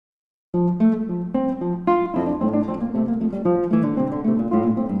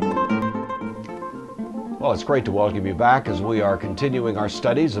Well, it's great to welcome you back as we are continuing our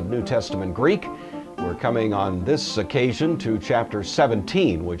studies of New Testament Greek. We're coming on this occasion to chapter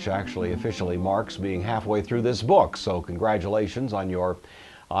 17, which actually officially marks being halfway through this book. So congratulations on your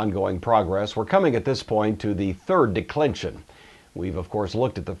ongoing progress. We're coming at this point to the third declension. We've, of course,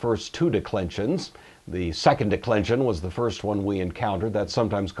 looked at the first two declensions. The second declension was the first one we encountered. That's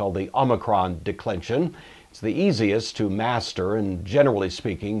sometimes called the Omicron declension. It's the easiest to master, and generally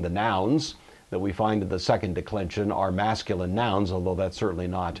speaking, the nouns that we find in the second declension are masculine nouns, although that's certainly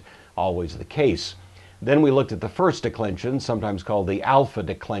not always the case. Then we looked at the first declension, sometimes called the alpha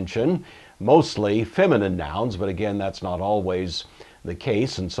declension, mostly feminine nouns, but again, that's not always the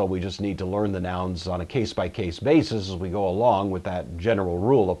case, and so we just need to learn the nouns on a case-by-case basis as we go along, with that general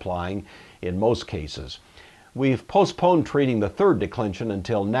rule applying in most cases. We've postponed treating the third declension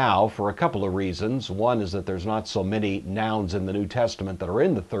until now for a couple of reasons. One is that there's not so many nouns in the New Testament that are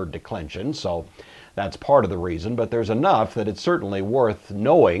in the third declension, so that's part of the reason, but there's enough that it's certainly worth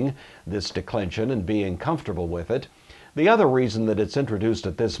knowing this declension and being comfortable with it. The other reason that it's introduced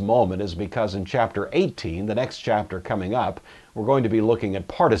at this moment is because in chapter 18, the next chapter coming up, we're going to be looking at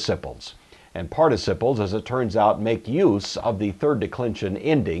participles. And participles, as it turns out, make use of the third declension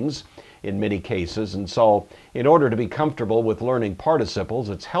endings in many cases, and so in order to be comfortable with learning participles,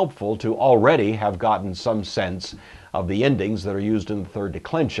 it's helpful to already have gotten some sense of the endings that are used in the third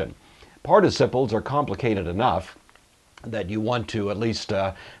declension. Participles are complicated enough that you want to at least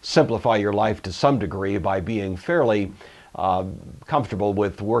simplify your life to some degree by being fairly comfortable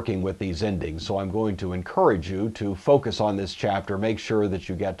with working with these endings. So I'm going to encourage you to focus on this chapter, make sure that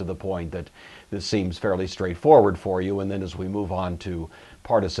you get to the point that this seems fairly straightforward for you, and then as we move on to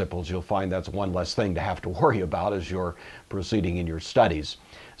participles, you'll find that's one less thing to have to worry about as you're proceeding in your studies.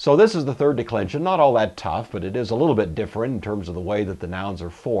 So this is the third declension, not all that tough, but it is a little bit different in terms of the way that the nouns are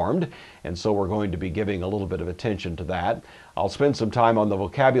formed, and so we're going to be giving a little bit of attention to that. I'll spend some time on the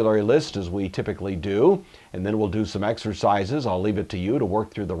vocabulary list as we typically do, and then we'll do some exercises. I'll leave it to you to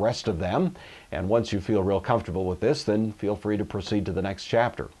work through the rest of them, and once you feel real comfortable with this, then feel free to proceed to the next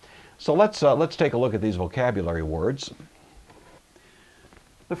chapter. So let's take a look at these vocabulary words.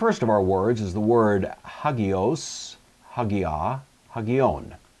 The first of our words is the word hagios, hagia,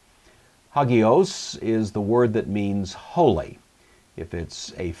 hagion. Hagios is the word that means holy. If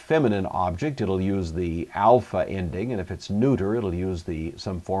it's a feminine object, it'll use the alpha ending, and if it's neuter, it'll use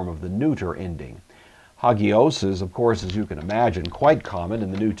some form of the neuter ending. Hagios is, of course, as you can imagine, quite common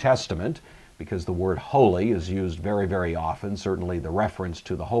in the New Testament because the word holy is used very, very often. Certainly the reference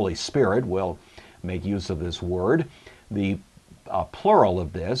to the Holy Spirit will make use of this word. The plural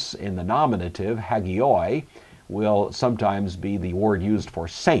of this in the nominative, hagioi, will sometimes be the word used for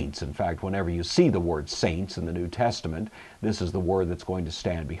saints. In fact, whenever you see the word saints in the New Testament, this is the word that's going to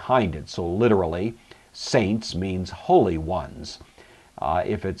stand behind it. So literally, saints means holy ones.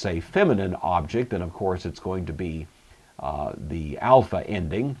 If it's a feminine object, then of course it's going to be the alpha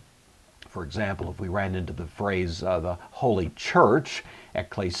ending. For example, if we ran into the phrase the Holy Church,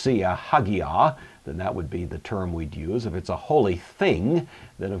 ecclesia hagia, then that would be the term we'd use. If it's a holy thing,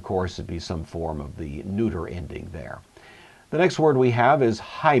 then of course it'd be some form of the neuter ending there. The next word we have is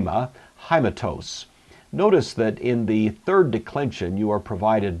haima, haimatos. Notice that in the third declension you are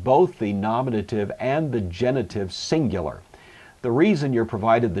provided both the nominative and the genitive singular. The reason you're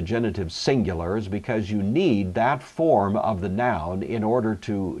provided the genitive singular is because you need that form of the noun in order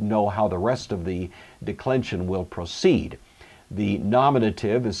to know how the rest of the declension will proceed. The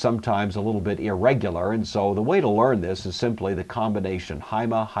nominative is sometimes a little bit irregular, and so the way to learn this is simply the combination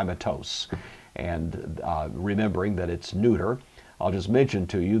haima, haimatos, and remembering that it's neuter. I'll just mention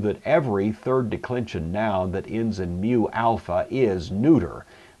to you that every third declension noun that ends in mu alpha is neuter.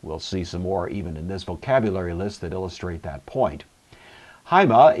 We'll see some more even in this vocabulary list that illustrate that point.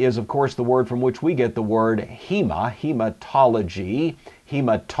 Haima is, of course, the word from which we get the word hema, hematology,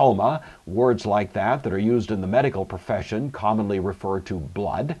 hematoma. Words like that are used in the medical profession commonly refer to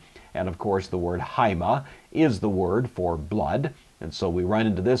blood. And, of course, the word haima is the word for blood. And so we run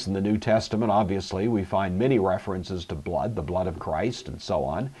into this in the New Testament. Obviously, we find many references to blood, the blood of Christ, and so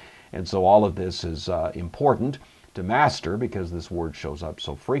on. And so all of this is important to master because this word shows up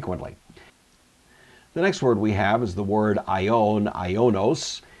so frequently. The next word we have is the word aion,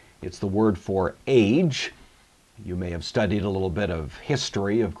 aionos. It's the word for age. You may have studied a little bit of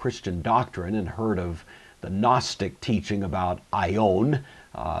history of Christian doctrine and heard of the Gnostic teaching about aion,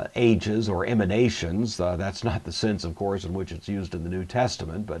 ages or emanations. That's not the sense, of course, in which it's used in the New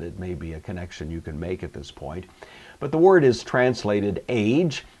Testament, but it may be a connection you can make at this point. But the word is translated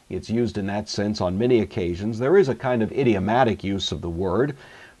age. It's used in that sense on many occasions. There is a kind of idiomatic use of the word.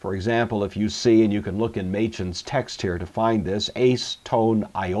 For example, if you see, and you can look in Machen's text here to find this, eis ton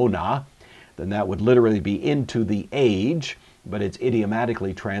aiona, then that would literally be into the age, but it's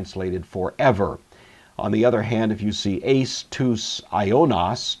idiomatically translated forever. On the other hand, if you see eis tous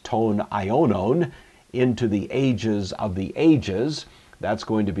aionos, ton aionon, into the ages of the ages, that's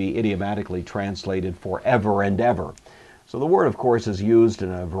going to be idiomatically translated forever and ever. So the word, of course, is used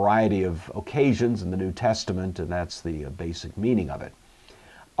in a variety of occasions in the New Testament, and that's the basic meaning of it.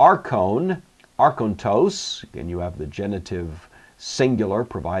 Archon, archontos, again you have the genitive singular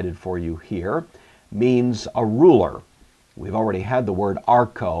provided for you here, means a ruler. We've already had the word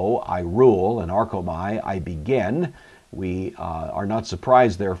archo, I rule, and archomai, I begin. We are not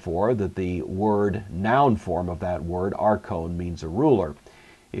surprised, therefore, that the word noun form of that word, archon, means a ruler.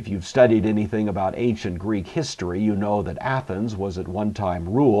 If you've studied anything about ancient Greek history, you know that Athens was at one time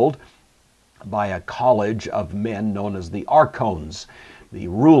ruled by a college of men known as the archons, the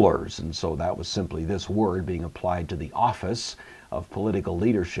rulers, and so that was simply this word being applied to the office of political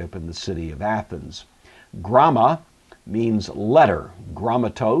leadership in the city of Athens. Gramma means letter,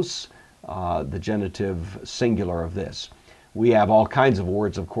 grammatos, the genitive singular of this. We have all kinds of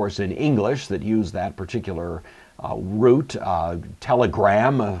words, of course, in English that use that particular root.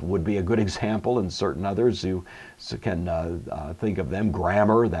 Telegram would be a good example, and certain others you can think of them.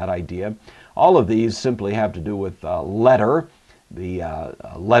 Grammar, that idea. All of these simply have to do with letter, the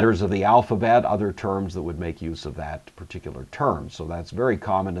letters of the alphabet, other terms that would make use of that particular term. So that's very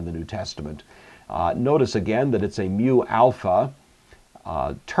common in the New Testament. Notice again that it's a mu alpha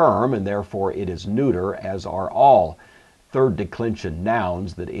term, and therefore it is neuter, as are all third declension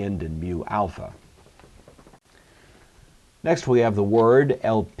nouns that end in mu alpha. Next we have the word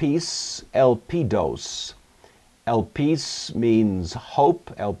elpis, elpidos. Elpis means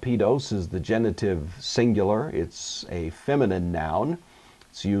hope. Elpidos is the genitive singular. It's a feminine noun.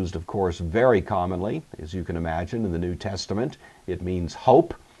 It's used, of course, very commonly, as you can imagine, in the New Testament. It means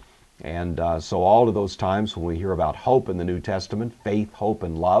hope. And so all of those times when we hear about hope in the New Testament, faith, hope,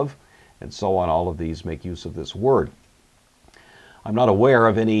 and love, and so on, all of these make use of this word. I'm not aware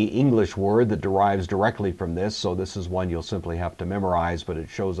of any English word that derives directly from this, so this is one you'll simply have to memorize, but it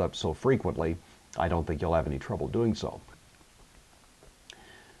shows up so frequently, I don't think you'll have any trouble doing so.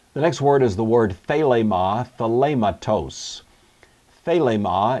 The next word is the word thelema, thelematos.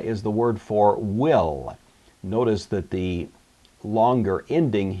 Thelema is the word for will. Notice that the longer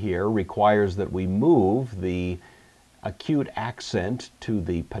ending here requires that we move the acute accent to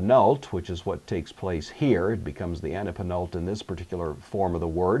the penult, which is what takes place here. It becomes the antepenult in this particular form of the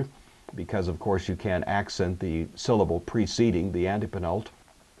word, because of course you can't accent the syllable preceding the antepenult.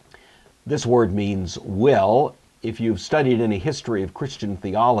 This word means will. If you've studied any history of Christian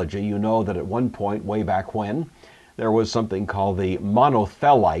theology, you know that at one point, way back when, there was something called the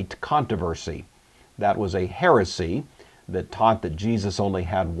monothelite controversy. That was a heresy that taught that Jesus only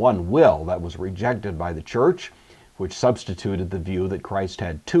had one will. That was rejected by the church, which substituted the view that Christ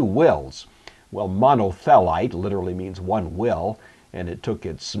had two wills. Well, monothelite literally means one will, and it took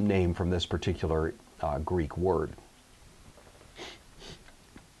its name from this particular Greek word.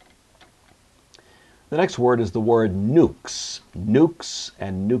 The next word is the word nux. Nux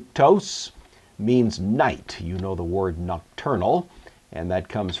and nuktos means night. You know the word nocturnal, and that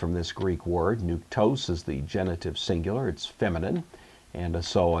comes from this Greek word. Nuktos is the genitive singular. It's feminine. And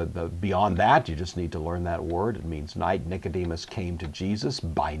so beyond that, you just need to learn that word. It means night. Nicodemus came to Jesus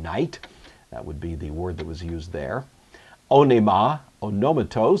by night. That would be the word that was used there. Onema,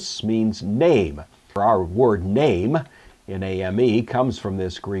 onomatos, means name. Our word name in AME comes from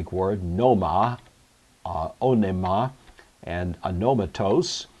this Greek word noma, onema, and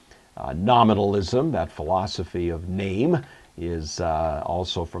onomatos. Nominalism, that philosophy of name, is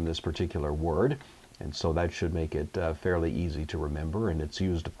also from this particular word. And so that should make it fairly easy to remember. And it's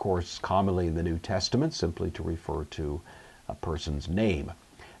used, of course, commonly in the New Testament simply to refer to a person's name.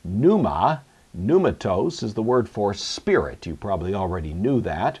 Pneuma, pneumatos, is the word for spirit. You probably already knew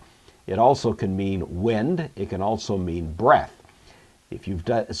that. It also can mean wind. It can also mean breath. If you've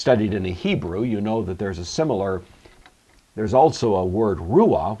studied any Hebrew, you know that there's also a word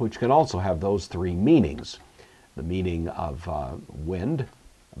ruah, which can also have those three meanings. The meaning of wind,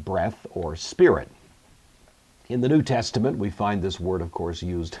 breath, or spirit. In the New Testament, we find this word, of course,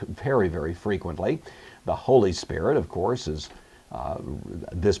 used very, very frequently. The Holy Spirit, of course, is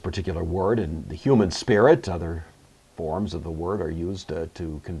this particular word, and the human spirit, other forms of the word are used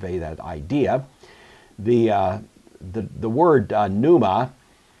to convey that idea. The word pneuma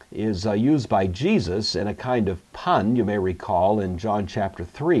is used by Jesus in a kind of pun, you may recall, in John chapter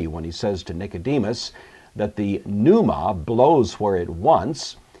 3, when he says to Nicodemus that the pneuma blows where it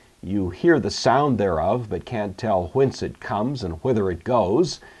wants, You hear the sound thereof, but can't tell whence it comes and whither it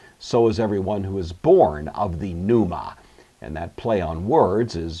goes. So is everyone who is born of the pneuma. And that play on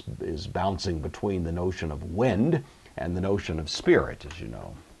words is bouncing between the notion of wind and the notion of spirit, as you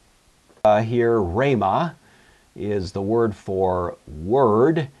know. Here, rhema is the word for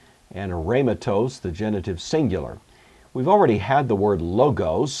word, and rhematos, the genitive singular. We've already had the word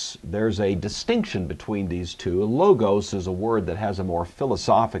logos. There's a distinction between these two. Logos is a word that has a more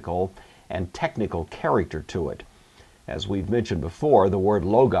philosophical and technical character to it. As we've mentioned before, the word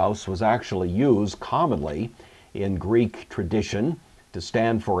logos was actually used commonly in Greek tradition to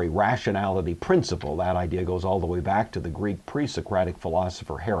stand for a rationality principle. That idea goes all the way back to the Greek pre-Socratic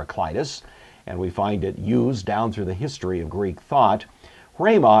philosopher Heraclitus, and we find it used down through the history of Greek thought.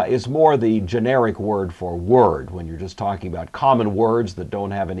 Rhema is more the generic word for word. When you're just talking about common words that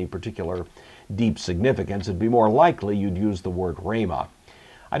don't have any particular deep significance, it'd be more likely you'd use the word rhema.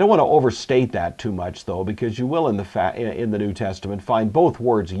 I don't want to overstate that too much, though, because you will in the New Testament find both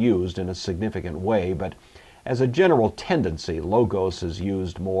words used in a significant way, but as a general tendency, logos is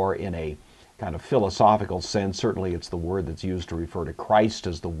used more in a kind of philosophical sense. Certainly it's the word that's used to refer to Christ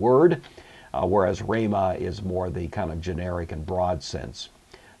as the Word, whereas rhema is more the kind of generic and broad sense.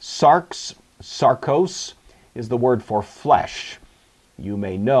 Sarkos, is the word for flesh. You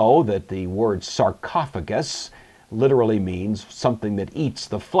may know that the word sarcophagus literally means something that eats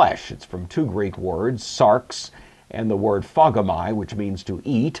the flesh. It's from two Greek words, sarx, and the word phagomai, which means to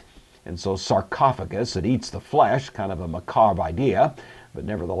eat. And so sarcophagus, it eats the flesh, kind of a macabre idea, but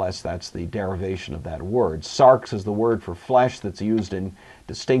nevertheless that's the derivation of that word. Sarx is the word for flesh that's used in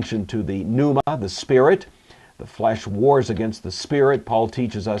distinction to the pneuma, the spirit. The flesh wars against the spirit, Paul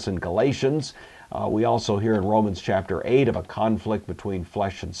teaches us in Galatians. We also hear in Romans chapter 8 of a conflict between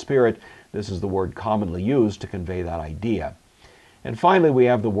flesh and spirit. This is the word commonly used to convey that idea. And finally we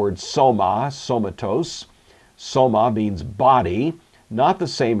have the word soma, somatos. Soma means body, not the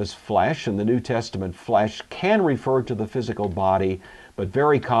same as flesh. In the New Testament, flesh can refer to the physical body, but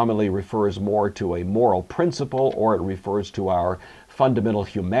very commonly refers more to a moral principle, or it refers to our fundamental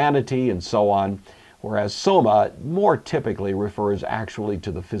humanity and so on, whereas soma more typically refers actually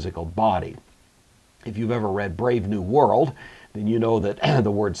to the physical body. If you've ever read Brave New World, then you know that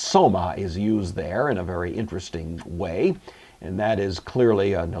the word soma is used there in a very interesting way, and that is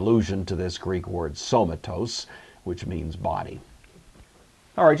clearly an allusion to this Greek word somatos, which means body.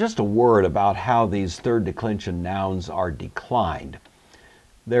 All right, just a word about how these third declension nouns are declined.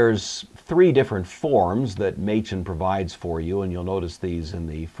 There's three different forms that Machen provides for you, and you'll notice these in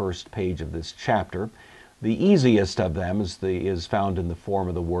the first page of this chapter. The easiest of them is found in the form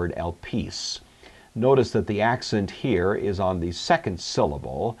of the word elpis. Notice that the accent here is on the second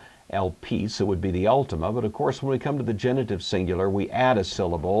syllable, elpis. It would be the ultima, but of course when we come to the genitive singular, we add a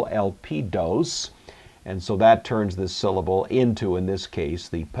syllable, elpidos, and so that turns this syllable into, in this case,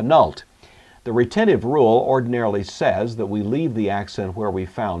 the penult. The retentive rule ordinarily says that we leave the accent where we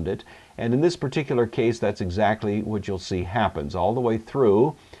found it, and in this particular case that's exactly what you'll see happens. All the way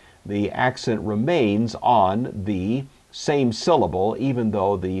through, the accent remains on the same syllable, even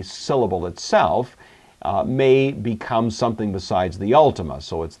though the syllable itself may become something besides the ultima.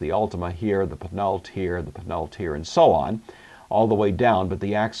 So it's the ultima here, the penult here, the penult here, and so on, all the way down, but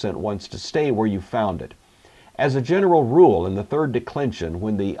the accent wants to stay where you found it. As a general rule, in the third declension,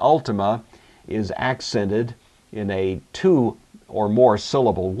 when the ultima is accented in a two or more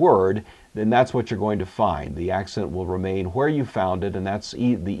syllable word, then that's what you're going to find. The accent will remain where you found it, and that's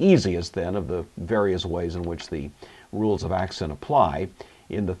the easiest then of the various ways in which the rules of accent apply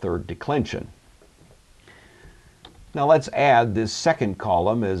in the third declension. Now let's add this second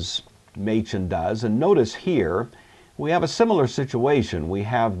column as Machen does, and notice here we have a similar situation. We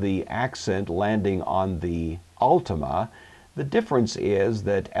have the accent landing on the ultima. The difference is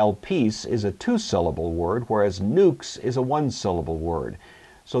that elpis is a two-syllable word, whereas nux is a one-syllable word.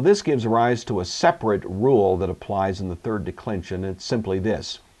 So this gives rise to a separate rule that applies in the third declension. It's simply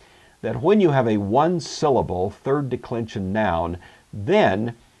this, that when you have a one-syllable third declension noun,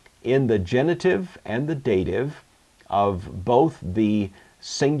 then in the genitive and the dative of both the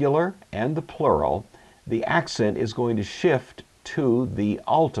singular and the plural, the accent is going to shift to the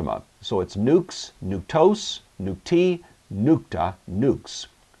ultima. So it's nux, nuktos, nukti, nukta, nux,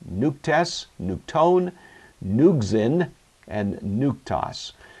 nuktes, nukton, nugzin, and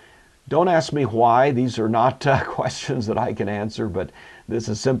nuktas. Don't ask me why. These are not questions that I can answer, but this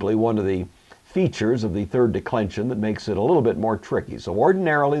is simply one of the features of the third declension that makes it a little bit more tricky. So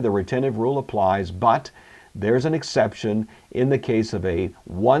ordinarily the retentive rule applies, but there's an exception in the case of a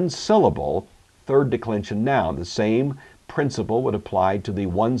one-syllable third declension noun. The same principle would apply to the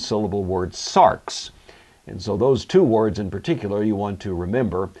one-syllable word sarx. And so those two words in particular you want to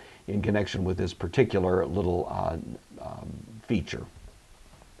remember in connection with this particular little feature.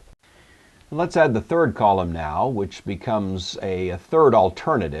 Let's add the third column now, which becomes a third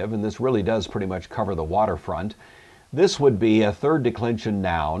alternative, and this really does pretty much cover the waterfront. This would be a third declension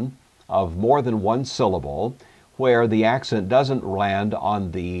noun of more than one syllable, where the accent doesn't land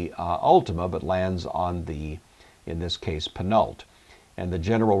on the ultima, but lands on the, in this case, penult. And the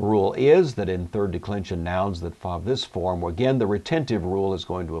general rule is that in third declension nouns that have this form, again, the retentive rule is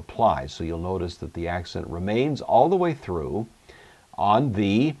going to apply. So you'll notice that the accent remains all the way through on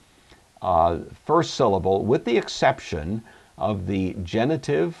the first syllable, with the exception of the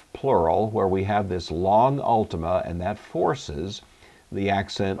genitive plural, where we have this long ultima, and that forces the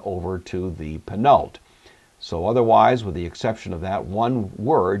accent over to the penult. So otherwise, with the exception of that one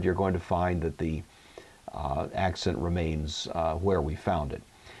word, you're going to find that the accent remains where we found it.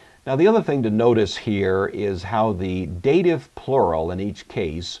 Now, the other thing to notice here is how the dative plural in each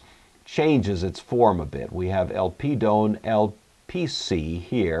case changes its form a bit. We have elpidon, elpisi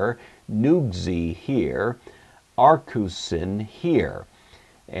here, nugzi here, arcusin here.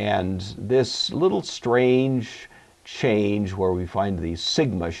 And this little strange change where we find the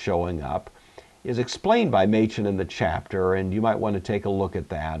sigma showing up is explained by Machen in the chapter, and you might want to take a look at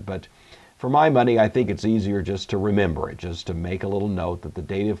that. But for my money, I think it's easier just to remember it, just to make a little note that the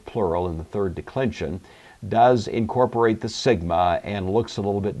dative plural in the third declension does incorporate the sigma and looks a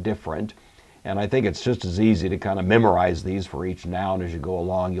little bit different. And I think it's just as easy to kind of memorize these for each noun as you go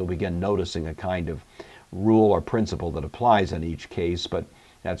along. You'll begin noticing a kind of rule or principle that applies in each case, but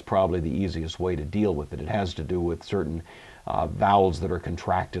that's probably the easiest way to deal with it. It has to do with certain vowels that are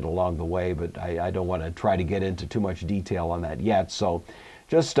contracted along the way, but I don't want to try to get into too much detail on that yet. So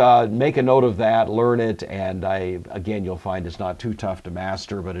just make a note of that, learn it, and again, you'll find it's not too tough to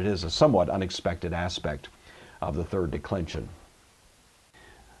master, but it is a somewhat unexpected aspect of the third declension.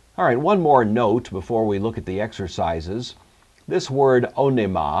 All right, one more note before we look at the exercises. This word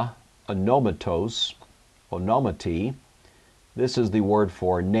onema, onomatos, onomati, this is the word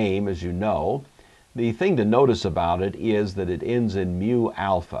for name, as you know. The thing to notice about it is that it ends in mu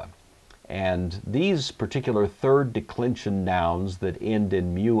alpha. And these particular third declension nouns that end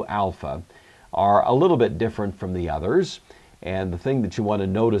in mu alpha are a little bit different from the others. And the thing that you want to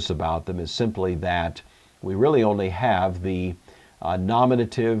notice about them is simply that we really only have the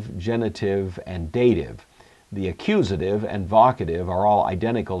nominative, genitive, and dative. The accusative and vocative are all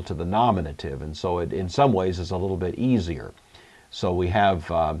identical to the nominative, and so it in some ways is a little bit easier. So we have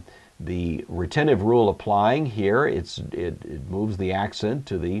the retentive rule applying here. It moves the accent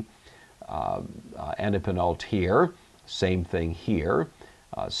to the antepenult here. Same thing here.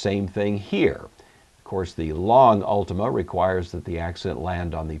 Same thing here. Of course, the long ultima requires that the accent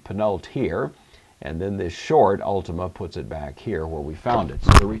land on the penult here. And then this short ultima puts it back here where we found it.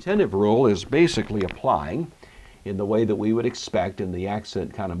 So the retentive rule is basically applying in the way that we would expect, and the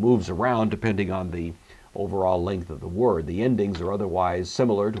accent kind of moves around depending on the overall length of the word. The endings are otherwise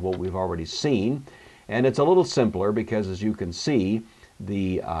similar to what we've already seen, and it's a little simpler because, as you can see,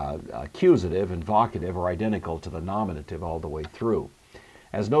 the accusative and vocative are identical to the nominative all the way through.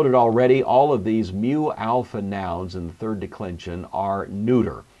 As noted already, all of these mu alpha nouns in the third declension are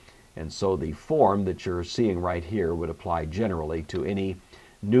neuter. And so the form that you're seeing right here would apply generally to any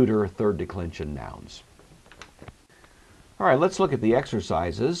neuter third declension nouns. All right, let's look at the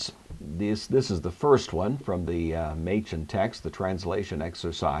exercises. This is the first one from the Machen text, the translation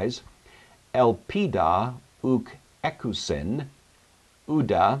exercise. Elpida uk ekusen,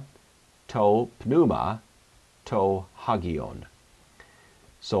 uda to pneuma to hagion.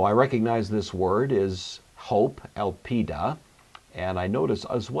 So I recognize this word is hope, elpida. And I notice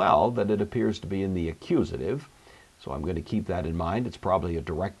as well that it appears to be in the accusative. So I'm going to keep that in mind. It's probably a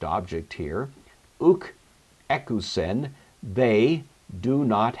direct object here. Uk ekusen, they do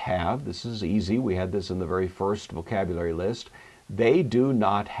not have. This is easy. We had this in the very first vocabulary list. They do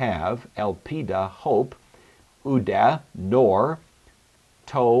not have elpida, hope, uda, nor,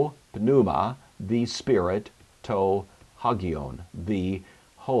 to pneuma, the spirit, to hagion, the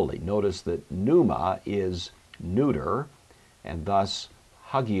holy. Notice that pneuma is neuter, and thus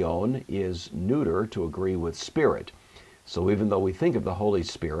hagion is neuter to agree with spirit. So even though we think of the Holy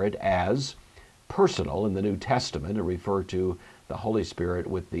Spirit as personal in the New Testament and refer to the Holy Spirit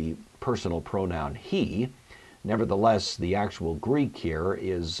with the personal pronoun he, nevertheless the actual Greek here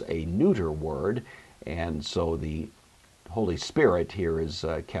is a neuter word, and so the Holy Spirit here is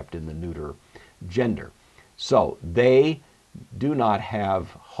kept in the neuter gender. So they do not have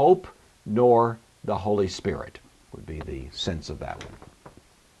hope nor the Holy Spirit. would be the sense of that one.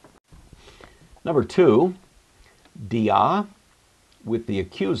 Number 2, dia with the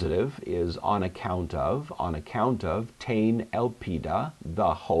accusative is on account of, tain elpida,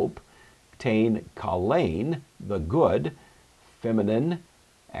 the hope, tain kalein, the good, feminine,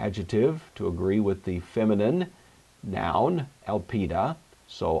 adjective to agree with the feminine, noun, elpida,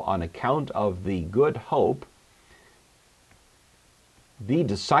 so on account of the good hope, the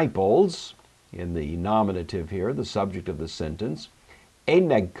disciples, in the nominative here, the subject of the sentence,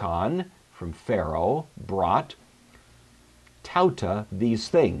 enegkon, from Pharaoh, brought, tauta, these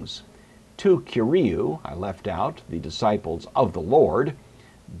things. To Kyriou, I left out, the disciples of the Lord,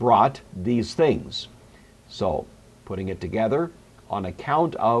 brought these things. So, putting it together, on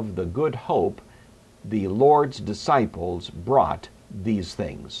account of the good hope, the Lord's disciples brought these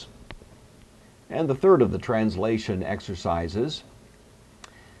things. And the third of the translation exercises,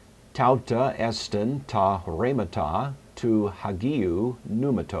 tauta esten ta remata to hagiou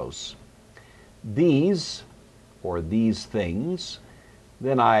pneumatos. These, or these things,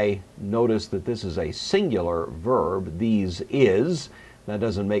 then I notice that this is a singular verb, these is. That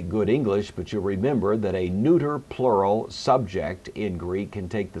doesn't make good English, but you'll remember that a neuter plural subject in Greek can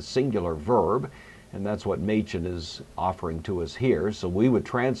take the singular verb, and that's what Machen is offering to us here. So we would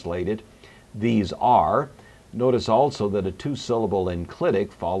translate it, these are. Notice also that a two-syllable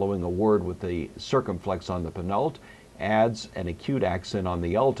enclitic following a word with the circumflex on the penult adds an acute accent on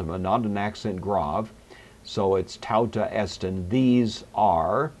the ultima, not an accent grave. So it's tauta esten, these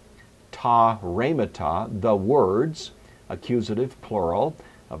are, ta remata, the words, accusative plural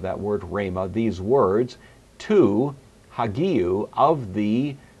of that word rema, these words, to hagiou, of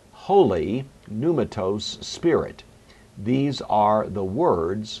the holy pneumatos Spirit. These are the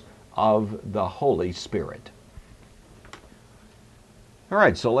words of the Holy Spirit. All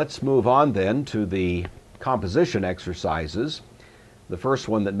right, so let's move on then to the composition exercises. The first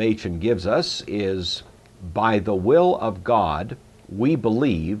one that Machen gives us is, by the will of God, we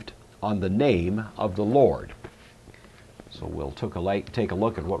believed on the name of the Lord. So we'll take a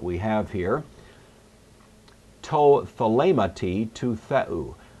look at what we have here. To thalemati to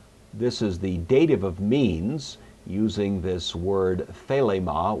theu. This is the dative of means, using this word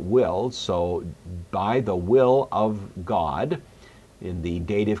thelema, will. So by the will of God, in the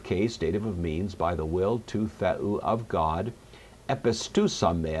dative case, dative of means, by the will to theu of God,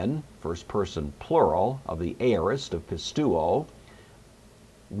 epistousamen, first person plural of the aorist of pisteuo,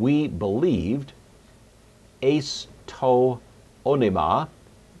 we believed, eis to onema,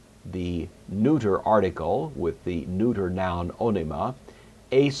 the neuter article with the neuter noun onema,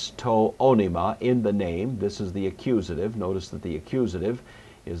 eis to onema, in the name. This is the accusative. Notice that the accusative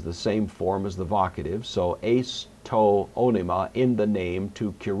is the same form as the vocative. So eis to onema, in the name,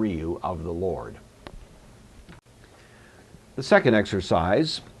 to Kyriou, of the Lord. The second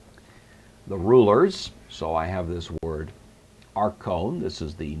exercise, the rulers. So I have this word archon. This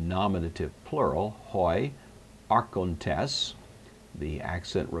is the nominative plural, hoi archontes. The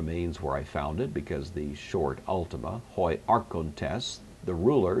accent remains where I found it because the short ultima, hoi archontes, the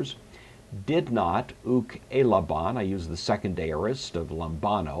rulers, did not uk elaban. I use the second aorist of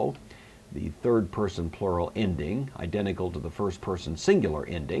lambano, the third person plural ending, identical to the first person singular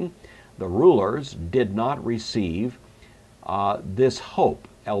ending. The rulers did not receive this hope.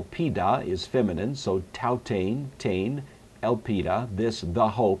 Elpida is feminine, so tautain, tain, elpida, this the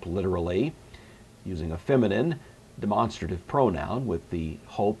hope, literally, using a feminine demonstrative pronoun with the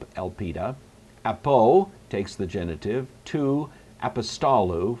hope, elpida. Apo takes the genitive, to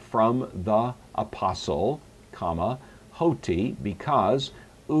apostolou, from the apostle, comma, hoti, because,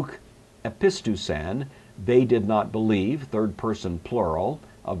 uk epistousan, they did not believe, third person plural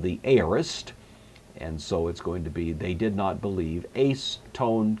of the aorist, and so it's going to be, they did not believe, eis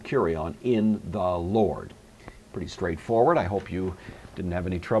ton kurion, in the Lord. Pretty straightforward. I hope you didn't have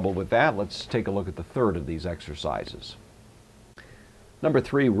any trouble with that. Let's take a look at the third of these exercises. Number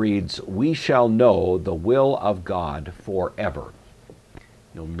 3 reads, we shall know the will of God forever.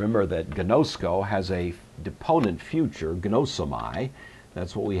 You'll remember that gnosko has a deponent future, gnosomai.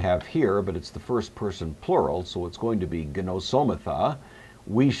 That's what we have here, but it's the first person plural, so it's going to be gnosomatha.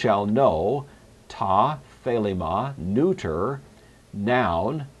 We shall know, ta, thelema, neuter,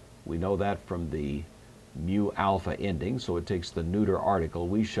 noun. We know that from the mu alpha ending, so it takes the neuter article.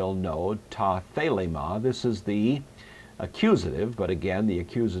 We shall know, ta thelema. This is the accusative, but again, the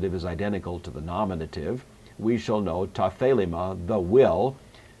accusative is identical to the nominative. We shall know, ta thelema, the will,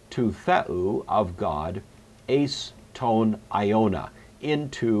 to theu, of God, eis ton iona,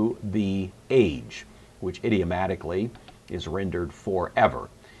 into the age, which idiomatically is rendered forever.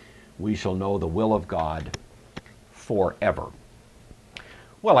 We shall know the will of God forever.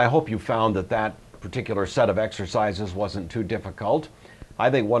 Well, I hope you found that that particular set of exercises wasn't too difficult. I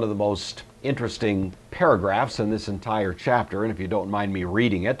think one of the most interesting paragraphs in this entire chapter, and if you don't mind me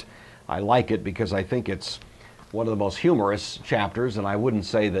reading it, I like it because I think it's one of the most humorous chapters, and I wouldn't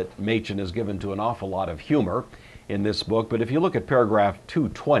say that Machen is given to an awful lot of humor in this book, but if you look at paragraph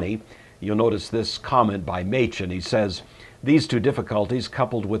 220, you'll notice this comment by Machen. He says, "These two difficulties,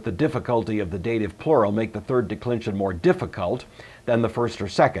 coupled with the difficulty of the dative plural, make the third declension more difficult than the first or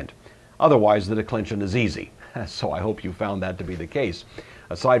second. Otherwise, the declension is easy." So I hope you found that to be the case.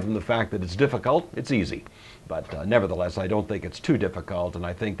 Aside from the fact that it's difficult, it's easy. But nevertheless, I don't think it's too difficult, and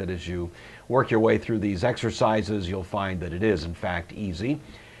I think that as you work your way through these exercises, you'll find that it is, in fact, easy.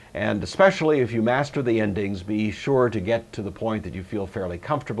 And especially if you master the endings, be sure to get to the point that you feel fairly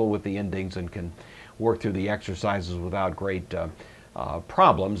comfortable with the endings and can work through the exercises without great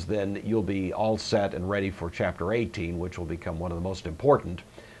problems. Then you'll be all set and ready for chapter 18, which will become one of the most important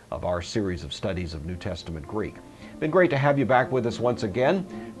of our series of studies of New Testament Greek. Been great to have you back with us once again.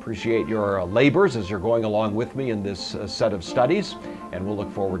 Appreciate your labors as you're going along with me in this set of studies, and we'll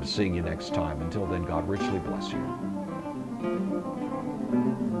look forward to seeing you next time. Until then, God richly bless you.